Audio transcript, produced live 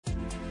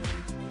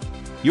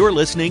You're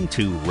listening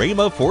to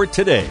Rhema for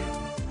Today.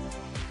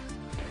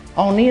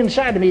 On the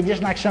inside of me,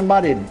 just like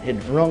somebody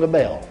had rung a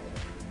bell,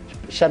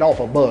 set off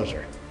a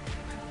buzzer.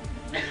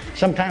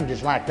 Sometimes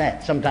it's like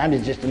that. Sometimes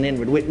it's just an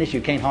inward witness.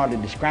 You can't hardly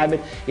describe it.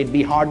 It'd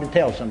be hard to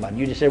tell somebody.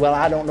 You just say, well,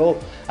 I don't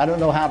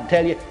know how to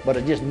tell you, but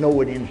I just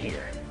know it in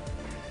here.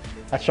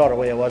 That's sort of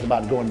the way I was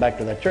about going back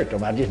to that church.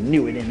 I just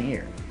knew it in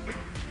here.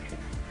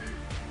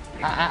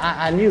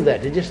 I knew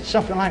that. It's just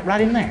something like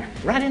right in there.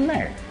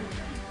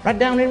 Right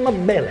down in my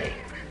belly.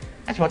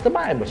 That's what the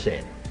Bible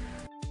said.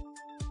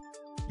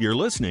 You're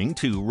listening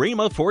to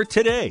Rhema for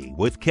Today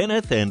with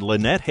Kenneth and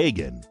Lynette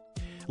Hagin.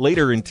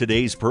 Later in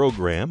today's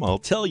program, I'll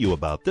tell you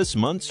about this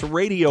month's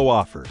radio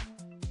offer.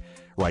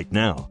 Right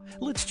now,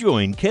 let's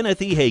join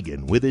Kenneth E.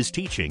 Hagin with his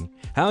teaching,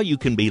 How You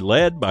Can Be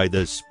Led by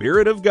the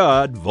Spirit of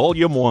God,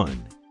 Volume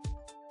 1.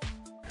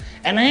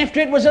 And after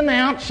it was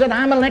announced that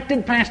I'm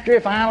elected pastor,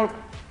 if I'll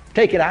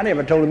take it, I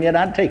never told him yet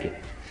I'd take it.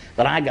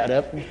 But I got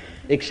up and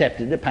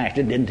accepted the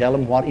pastor, didn't tell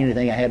him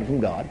anything I had from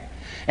God.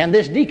 And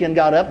this deacon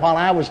got up while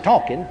I was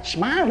talking,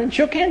 smiled and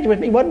shook hands with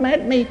me, wasn't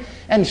mad at me,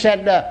 and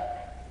said,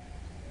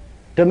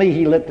 to me,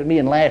 he looked at me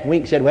and laughed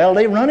and said, well,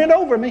 they run it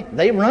over me.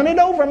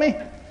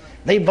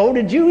 They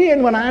voted you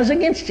in when I was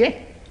against you.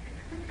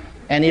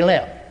 And he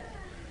left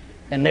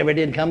and never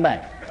did come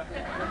back.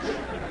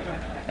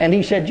 And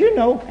he said,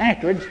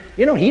 afterwards,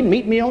 he'd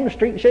meet me on the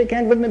street and shake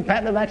hands with me and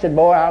pat me back. I said,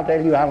 boy, I'll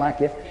tell you, I like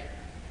you.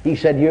 He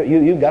said,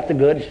 you got the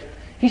goods.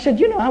 He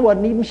said, I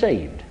wasn't even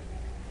saved.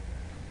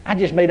 I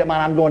just made up my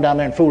mind I'm going down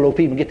there and fool those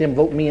people and get them to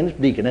vote me in as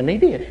deacon. And they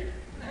did.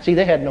 See,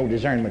 they had no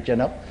discernment,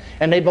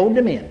 and they voted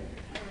him in.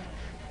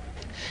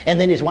 And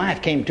then his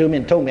wife came to me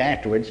and told me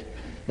afterwards,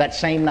 that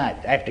same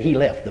night after he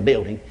left the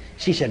building,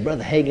 she said,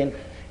 Brother Hagin,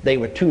 there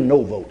were 2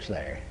 no votes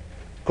there.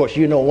 Of course,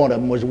 one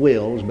of them was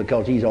Will's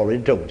because he's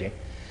already told you.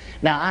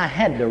 Now, I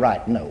had to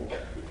write no.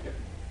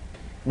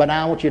 But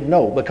I want you to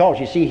know, because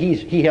you see,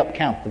 he helped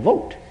count the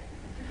vote.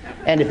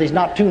 And if there's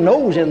not 2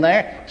 no's in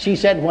there, she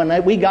said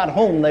when we got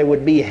home, there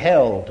would be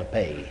hell to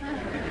pay.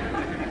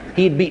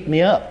 He'd beat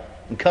me up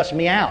and cuss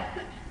me out.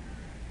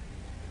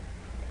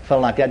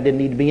 Felt like that didn't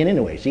need to be in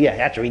anyway. See,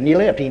 that's the reason he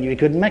left. He knew he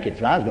couldn't make it,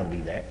 so I was going to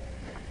be there.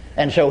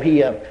 And so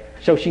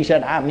so she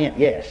said, I meant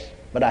yes,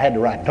 but I had to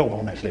write no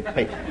on that slip of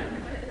paper.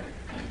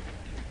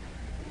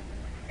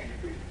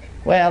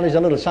 Well, there's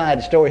a little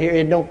side story here.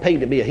 It don't pay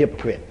to be a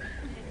hypocrite.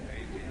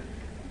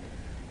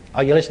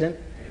 Are you listening?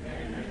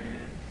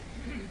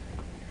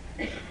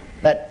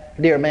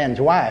 That dear man's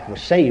wife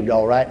was saved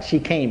all right. She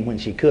came when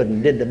she could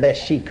and did the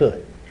best she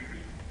could.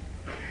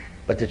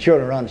 But the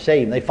children were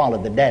unsaved. They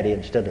followed the daddy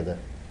instead of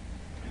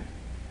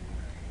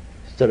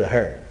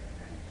her.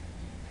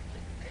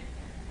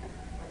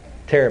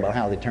 Terrible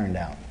how they turned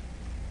out.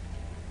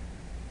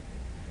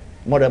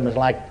 One of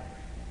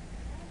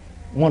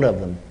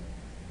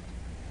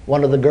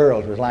the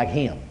girls was like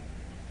him.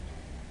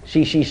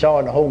 She saw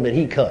in the home that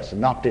he cussed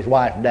and knocked his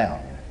wife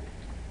down,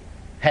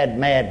 had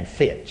mad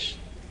fits.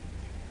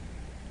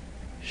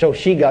 So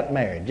she got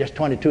married, just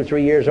 22 or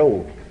 3 years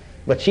old.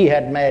 But she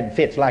had mad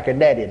fits like her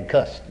daddy and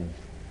cussed and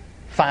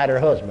fired her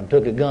husband,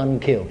 took a gun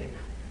and killed him.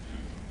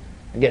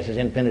 I guess it's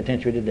in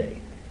penitentiary today.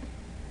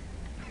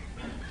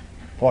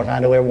 As far as I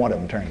know, every one of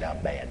them turned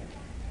out bad.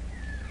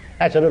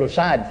 That's a little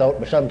side thought,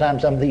 but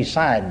sometimes some of these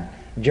side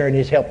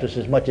journeys helped us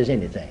as much as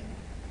anything.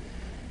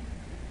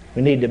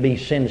 We need to be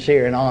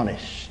sincere and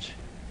honest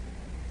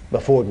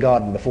before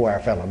God and before our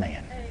fellow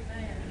man.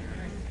 Amen.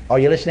 Are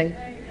you listening?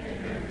 Amen.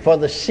 For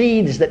the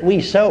seeds that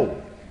we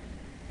sow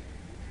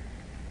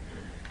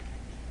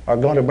are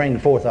going to bring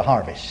forth a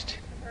harvest.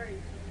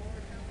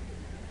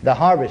 The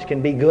harvest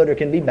can be good or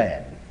can be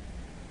bad.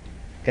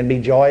 Can be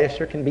joyous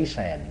or can be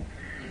sad.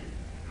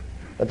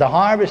 But the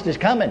harvest is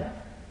coming.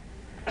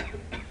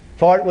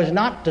 For it was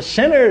not to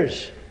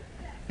sinners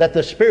that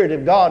the Spirit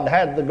of God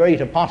had the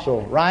great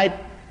apostle write,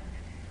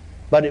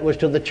 but it was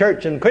to the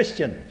church and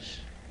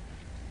Christians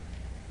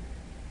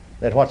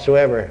that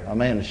whatsoever a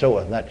man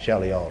soweth, that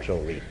shall he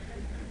also reap.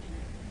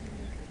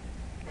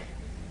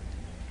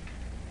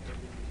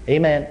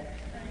 Amen.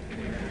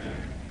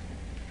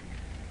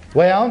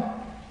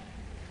 Well,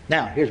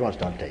 now here's what I was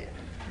going to tell you.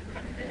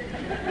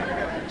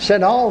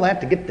 Said all that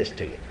to get this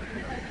to you.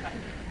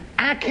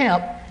 I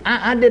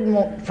didn't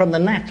want, from the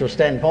natural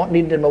standpoint,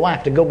 neither did my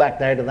wife, to go back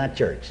there to that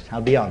church.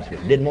 I'll be honest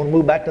with you. Didn't want to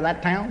move back to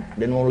that town.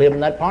 Didn't want to live in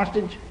that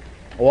parsonage.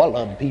 Oh, I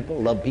love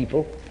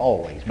people,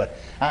 always. But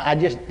I'm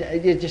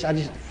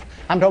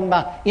talking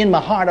about in my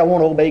heart, I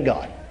want to obey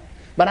God.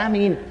 But I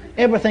mean,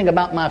 everything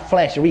about my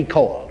flesh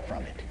recoiled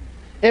from it.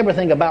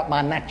 Everything about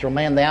my natural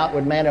man, the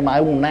outward man, and my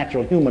own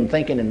natural human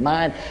thinking and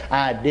mind,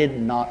 I did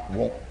not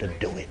want to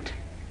do it.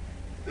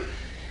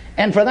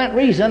 And for that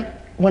reason,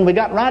 when we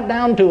got right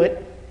down to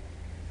it,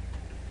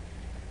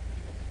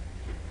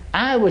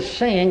 I was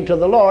saying to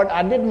the Lord,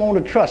 I didn't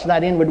want to trust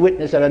that inward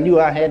witness that I knew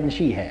I had and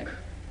she had.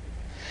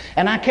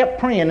 And I kept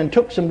praying and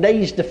took some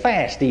days to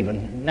fast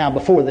even now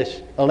before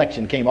this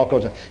election came off,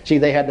 because see,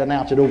 they had to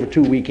announce it over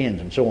 2 weekends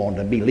and so on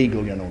to be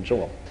legal, and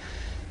so on.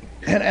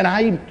 And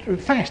I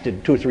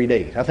fasted 2 or 3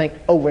 days, I think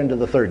over into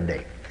the 3rd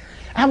day.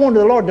 I wanted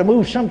the Lord to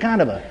move some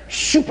kind of a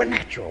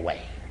supernatural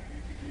way.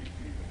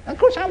 Of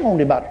course, I'm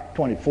only about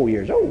 24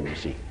 years old, you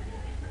see,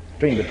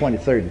 between the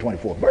 23rd and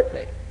 24th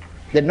birthday.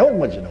 Didn't know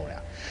much to know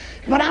now.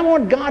 But I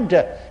want God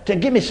to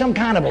give me some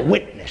kind of a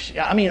witness.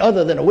 I mean,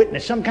 other than a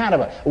witness, some kind of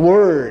a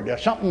word or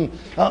something,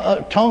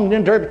 a tongued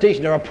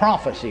interpretation or a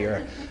prophecy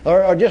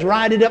or just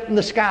ride it up in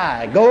the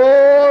sky.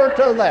 Go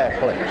to that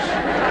place.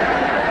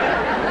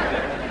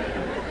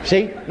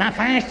 See, and I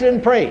fasted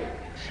and prayed.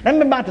 I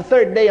remember about the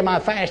third day of my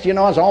fast, I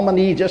was on my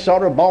knees just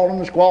sort of bawling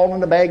and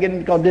squalling and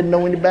begging because I didn't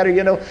know any better,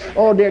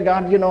 Oh, dear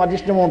God, I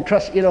just don't want to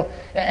trust,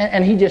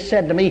 And he just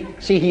said to me,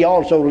 see, he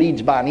also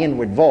leads by an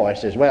inward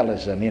voice as well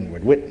as an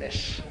inward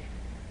witness.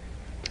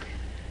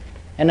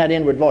 And that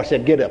inward voice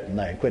said, get up from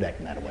there and quit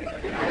acting that way.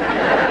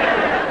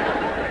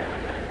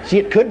 See,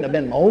 it couldn't have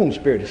been my own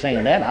spirit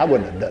saying that. I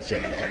wouldn't have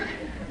said that.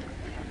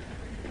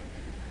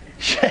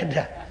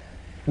 Said,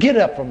 get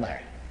up from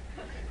there.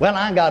 Well,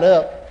 I got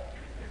up.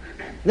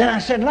 Then I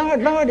said,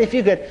 Lord, if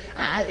you could,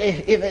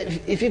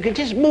 if you could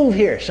just move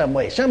here some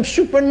way, some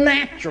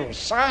supernatural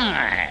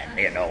sign,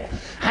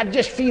 I'd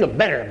just feel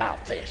better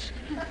about this.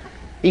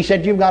 He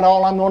said, you've got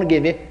all I'm going to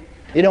give you.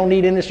 You don't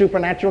need any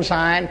supernatural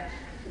sign.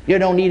 You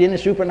don't need any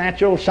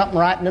supernatural something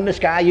writing in the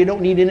sky. You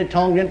don't need any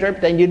tongue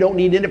interpretation. You don't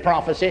need any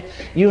prophecy.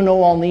 You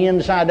know on the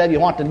inside of you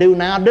what to do.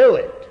 Now do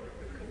it.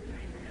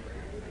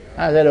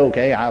 I said,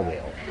 okay, I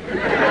will.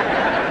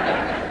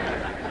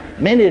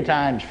 Many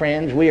times,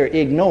 friends, we are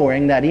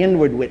ignoring that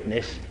inward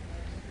witness,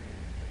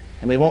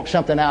 and we want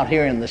something out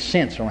here in the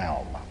sense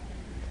realm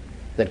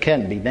that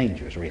can be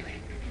dangerous, really.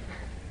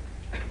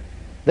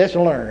 Let's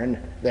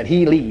learn that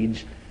he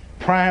leads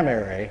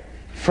primary,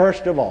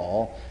 first of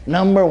all,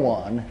 number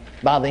one,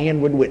 by the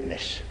inward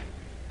witness.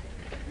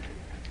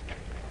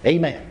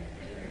 Amen.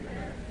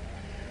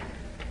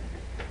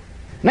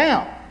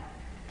 Now,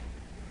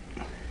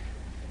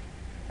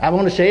 I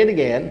want to say it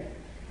again.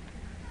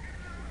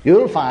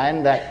 You'll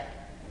find that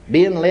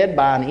being led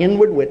by an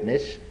inward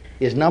witness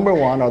is number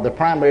one, or the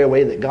primary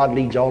way that God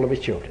leads all of his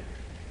children.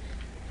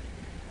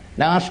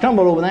 Now, I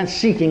stumbled over that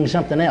seeking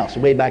something else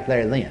way back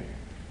there then.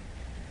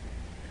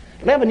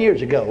 11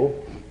 years ago,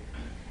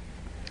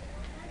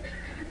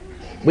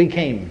 we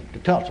came to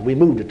Tulsa. We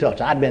moved to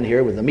Tulsa. I'd been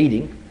here with a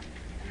meeting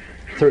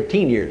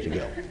 13 years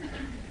ago.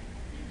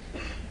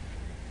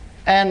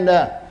 And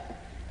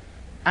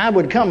I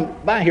would come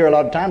by here a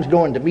lot of times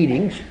going to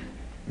meetings,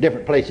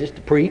 different places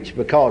to preach,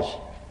 because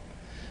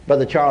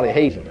Brother Charlie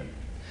Hazelden,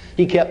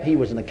 he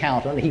was an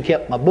accountant. He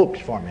kept my books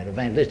for me at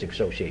Evangelistic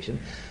Association.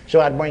 So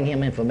I'd bring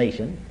him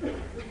information.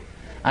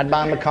 I'd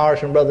buy my cars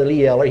from Brother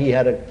Lee Eller. He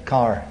had a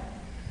car,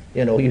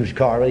 used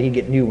car. He'd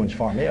get new ones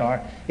for me.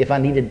 Or if I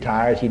needed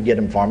tires, he'd get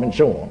them for me, and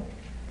so on.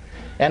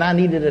 And I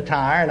needed a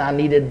tire, and I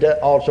needed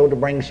also to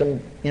bring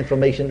some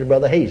information to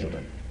Brother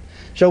Hazelden.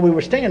 So we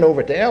were staying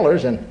over at the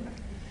Ellers,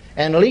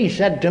 and Lee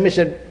said to me,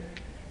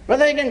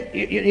 Brother Hagan,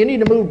 you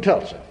need to move to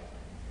Tulsa.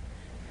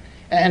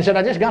 And said,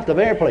 I just got the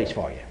very place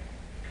for you.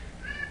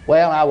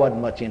 Well, I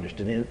wasn't much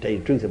interested in it, to tell you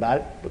the truth about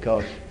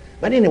it,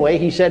 but anyway,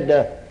 he said,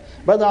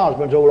 Brother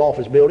Osborne's old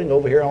office building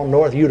over here on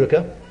North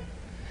Utica.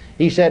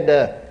 He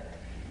said,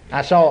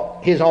 I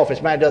saw his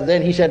office manager the other day,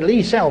 and he said,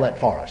 Lee, sell that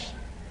for us.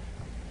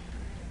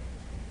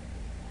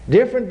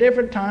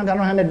 Different times, I don't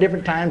know how many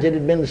different times it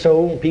had been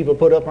sold. People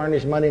put up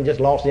earnest money and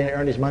just lost the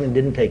earnest money and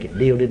didn't take it.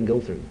 Deal didn't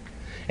go through.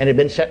 And it had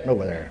been sitting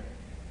over there.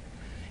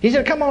 He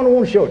said, come on, I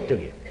want to show it to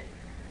you.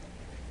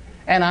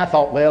 And I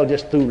thought, well,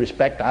 just through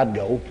respect, I'd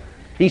go.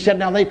 He said,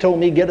 now they told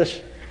me get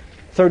us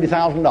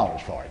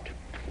 $30,000 for it.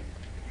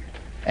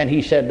 And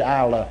he said,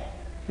 I'll,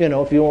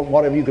 if you want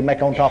whatever you can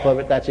make on top of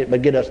it, that's it,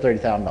 but get us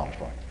 $30,000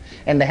 for it.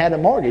 And they had a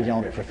mortgage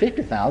on it for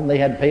 $50,000. They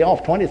had to pay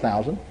off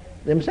 $20,000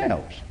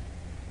 themselves.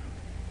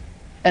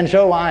 And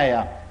so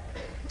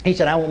he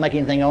said, I won't make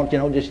anything on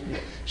it,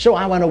 So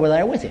I went over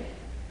there with him.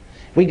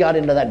 We got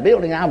into that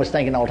building. I was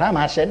thinking all the time.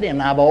 I said to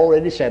him, I've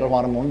already settled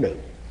what I'm going to do.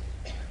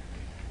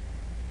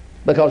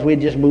 Because we'd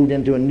just moved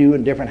into a new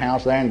and different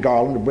house there in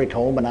Garland, a brick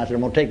home. And I said,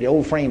 I'm going to take the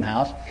old frame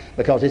house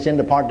because it's in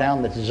the part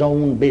down that's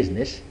zone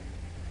business.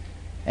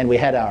 And we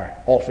had our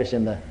office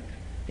in the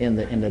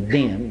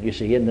den, you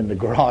see, and in the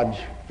garage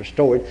for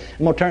storage.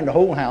 I'm going to turn the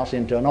whole house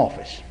into an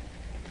office.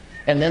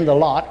 And then the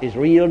lot is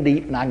real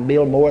deep, and I can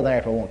build more there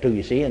if I want to,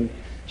 you see. And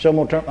so I'm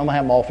going to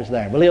have my office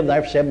there. We lived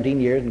there for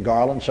 17 years in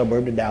Garland,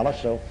 suburb of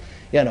Dallas. So,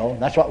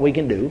 that's what we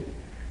can do.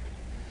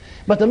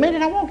 But the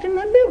minute I walked in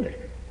that building,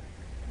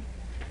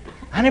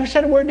 I never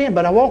said a word to him,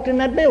 but I walked in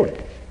that building.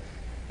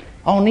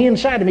 On the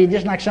inside of me,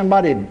 just like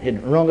somebody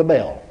had rung a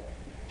bell,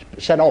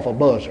 set off a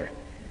buzzer.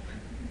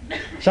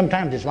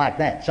 Sometimes it's like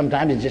that.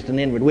 Sometimes it's just an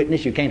inward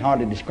witness. You can't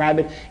hardly describe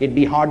it. It'd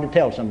be hard to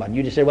tell somebody.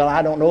 You just say, well,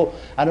 I don't know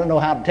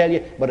how to tell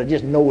you, but I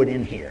just know it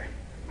in here.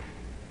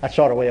 That's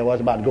sort of the way I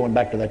was about going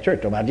back to that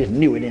church. I just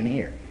knew it in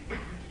here.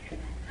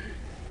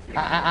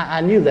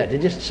 I knew that.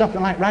 It's just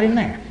something like right in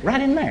there.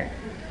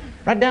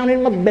 Right down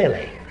in my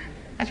belly.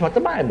 That's what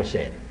the Bible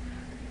said.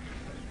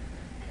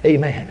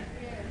 Amen.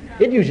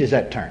 It uses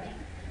that term.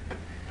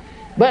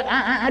 But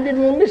I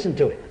didn't want to listen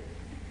to it.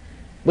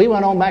 We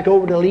went on back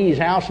over to Lee's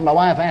house, and my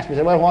wife asked me,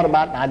 said, well, what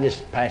about, and I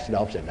just passed it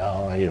off, said,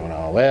 no, you don't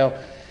know. Well,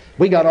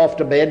 we got off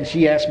to bed, and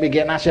she asked me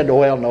again, and I said, oh,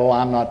 well, no,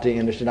 I'm not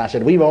interested. I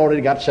said, we've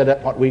already got set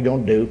up what we're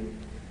going to do.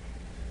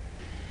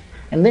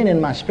 And then in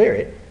my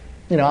spirit,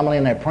 I'm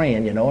laying there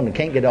praying, and I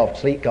can't get off to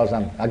sleep because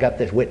I got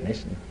this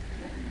witness.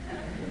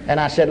 And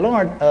I said,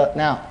 Lord,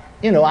 now,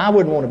 I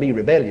wouldn't want to be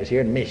rebellious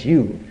here and miss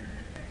you.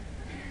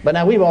 But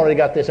now we've already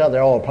got this other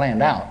all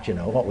planned out,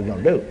 what we're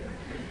going to do.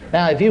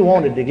 Now, if you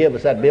wanted to give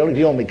us that building, if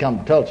you want me to come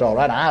to Tulsa, all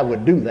right, I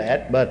would do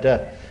that, but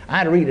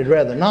I'd really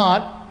rather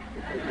not.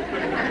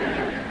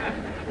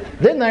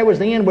 Then there was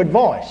the inward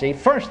voice. See,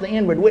 first the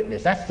inward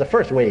witness. That's the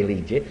first way he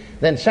leads you.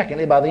 Then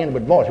secondly, by the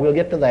inward voice. We'll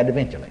get to that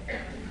eventually.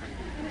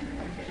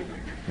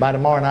 By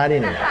tomorrow night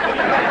anyway.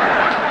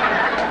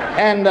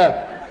 And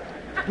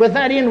with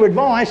that inward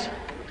voice,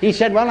 he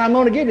said, well, I'm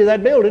going to give you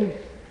that building.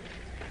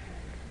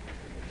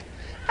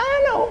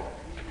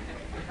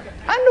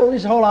 I know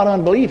there's a whole lot of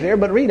unbelief here,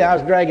 but really I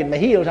was dragging my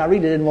heels. I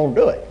really didn't want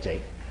to do it,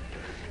 see.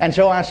 And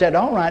so I said,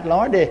 all right,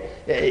 Lord,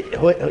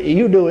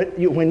 you do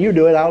it. When you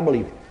do it, I'll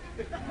believe it.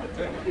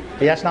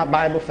 See, that's not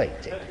Bible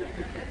faith, see.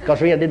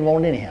 Because really I didn't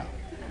want it anyhow.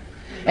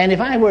 And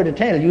if I were to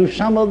tell you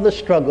some of the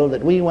struggle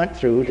that we went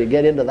through to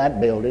get into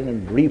that building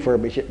and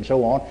refurbish it and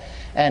so on,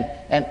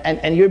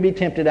 and you'd be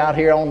tempted out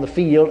here on the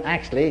field,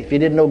 actually, if you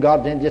didn't know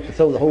God's in, just to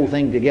throw the whole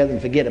thing together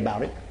and forget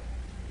about it.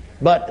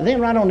 But then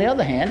right on the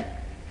other hand,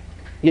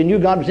 you knew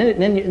God was in it,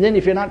 and then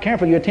if you're not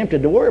careful, you're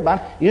tempted to worry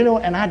about it.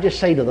 And I just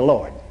say to the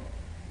Lord,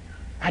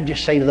 I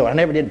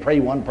never did pray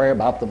one prayer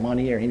about the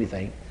money or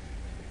anything.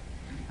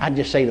 I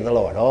just say to the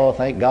Lord, oh,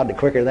 thank God, the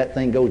quicker that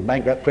thing goes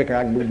bankrupt, quicker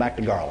I can move back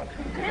to Garland.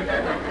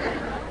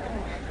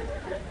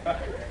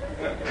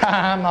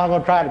 I'm not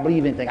going to try to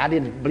believe anything. I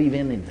didn't believe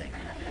in anything.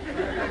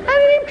 I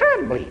didn't even try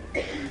to believe.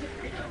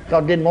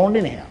 God didn't want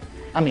it anyhow.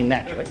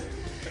 Naturally.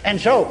 And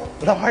so,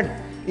 Lord,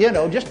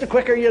 just the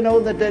quicker,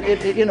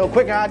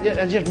 quicker I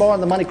just borrowing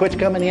the money quits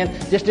coming in,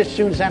 just as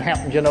soon as that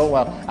happens,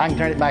 well, I can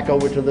turn it back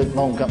over to the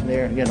loan company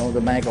there,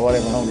 the bank or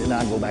whatever loan it, and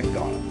I can go back to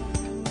Garland.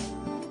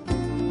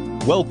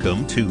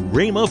 Welcome to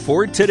Rhema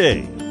for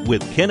Today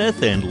with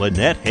Kenneth and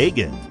Lynette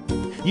Hagin.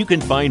 You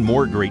can find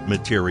more great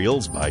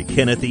materials by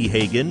Kenneth E.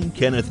 Hagin,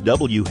 Kenneth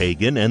W.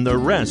 Hagin, and the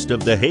rest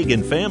of the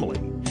Hagin family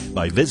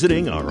by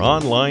visiting our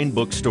online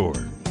bookstore.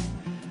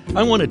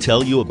 I want to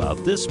tell you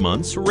about this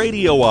month's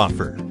radio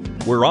offer.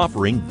 We're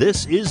offering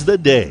This Is the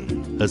Day,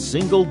 a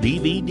single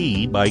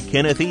DVD by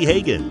Kenneth E.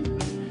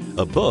 Hagin,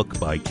 a book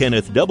by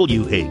Kenneth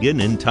W.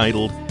 Hagin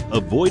entitled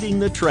Avoiding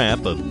the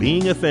Trap of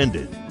Being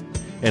Offended,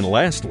 and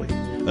lastly,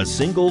 a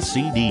single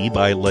CD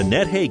by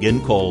Lynette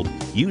Hagin called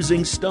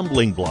Using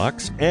Stumbling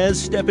Blocks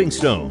as Stepping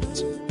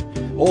Stones.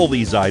 All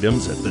these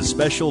items at the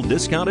special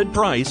discounted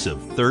price of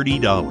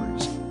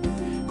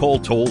 $30. Call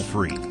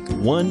toll-free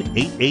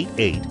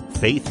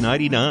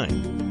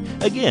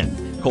 1-888-FAITH-99.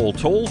 Again, call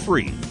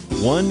toll-free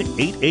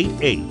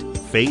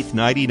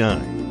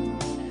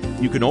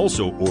 1-888-FAITH-99. You can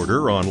also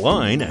order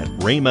online at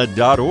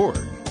rhema.org.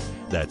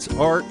 That's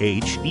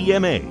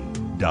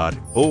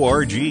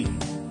RHEMA.org.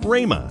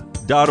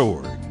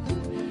 rhema.org.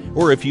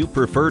 Or if you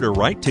prefer to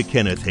write to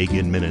Kenneth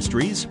Hagin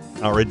Ministries,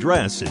 our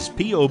address is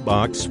P.O.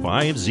 Box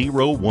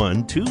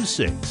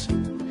 50126,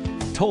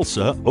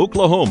 Tulsa,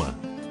 Oklahoma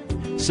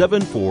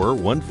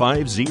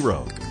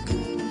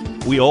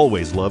 74150. We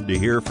always love to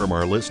hear from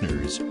our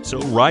listeners, so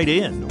write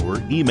in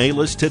or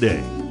email us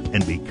today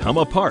and become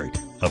a part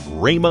of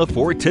Rhema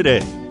for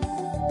Today.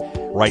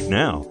 Right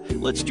now,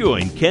 let's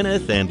join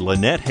Kenneth and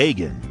Lynette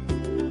Hagin.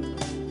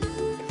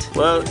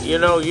 Well,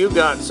 you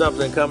got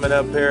something coming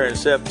up here in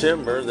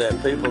September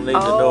that people need to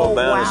know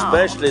about,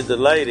 especially the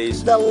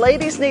ladies. The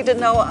ladies need to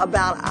know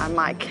about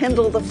my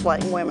Kindle the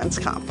Flame Women's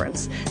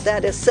Conference.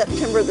 That is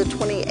September the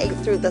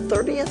 28th through the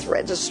 30th.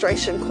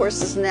 Registration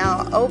course is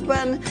now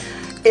open.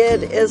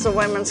 It is a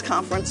women's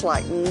conference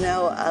like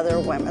no other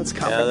women's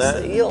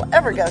conference you'll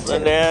ever go to.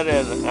 Lynette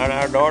and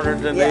our daughter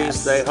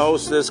Denise, they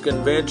host this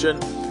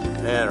convention,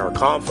 or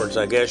conference,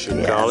 I guess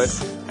you'd call it.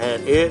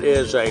 And it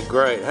is a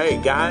great, hey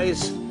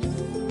guys,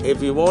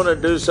 if you want to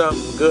do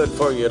something good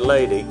for your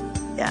lady,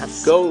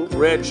 go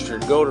register.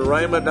 Go to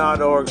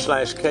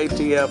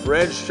rhema.org/KTF,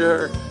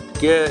 register.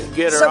 Get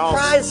her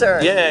surprise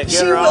her. Yeah,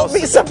 she will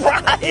be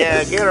surprised.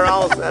 Yeah, get her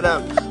all set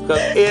up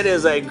because it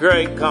is a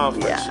great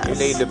conference. Yes. You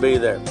need to be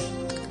there.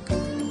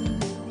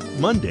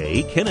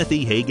 Monday, Kenneth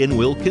E. Hagin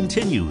will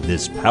continue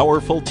this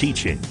powerful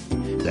teaching.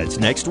 That's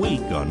next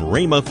week on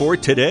Rhema for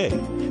Today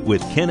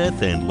with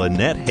Kenneth and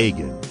Lynette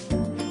Hagin.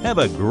 Have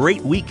a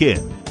great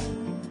weekend.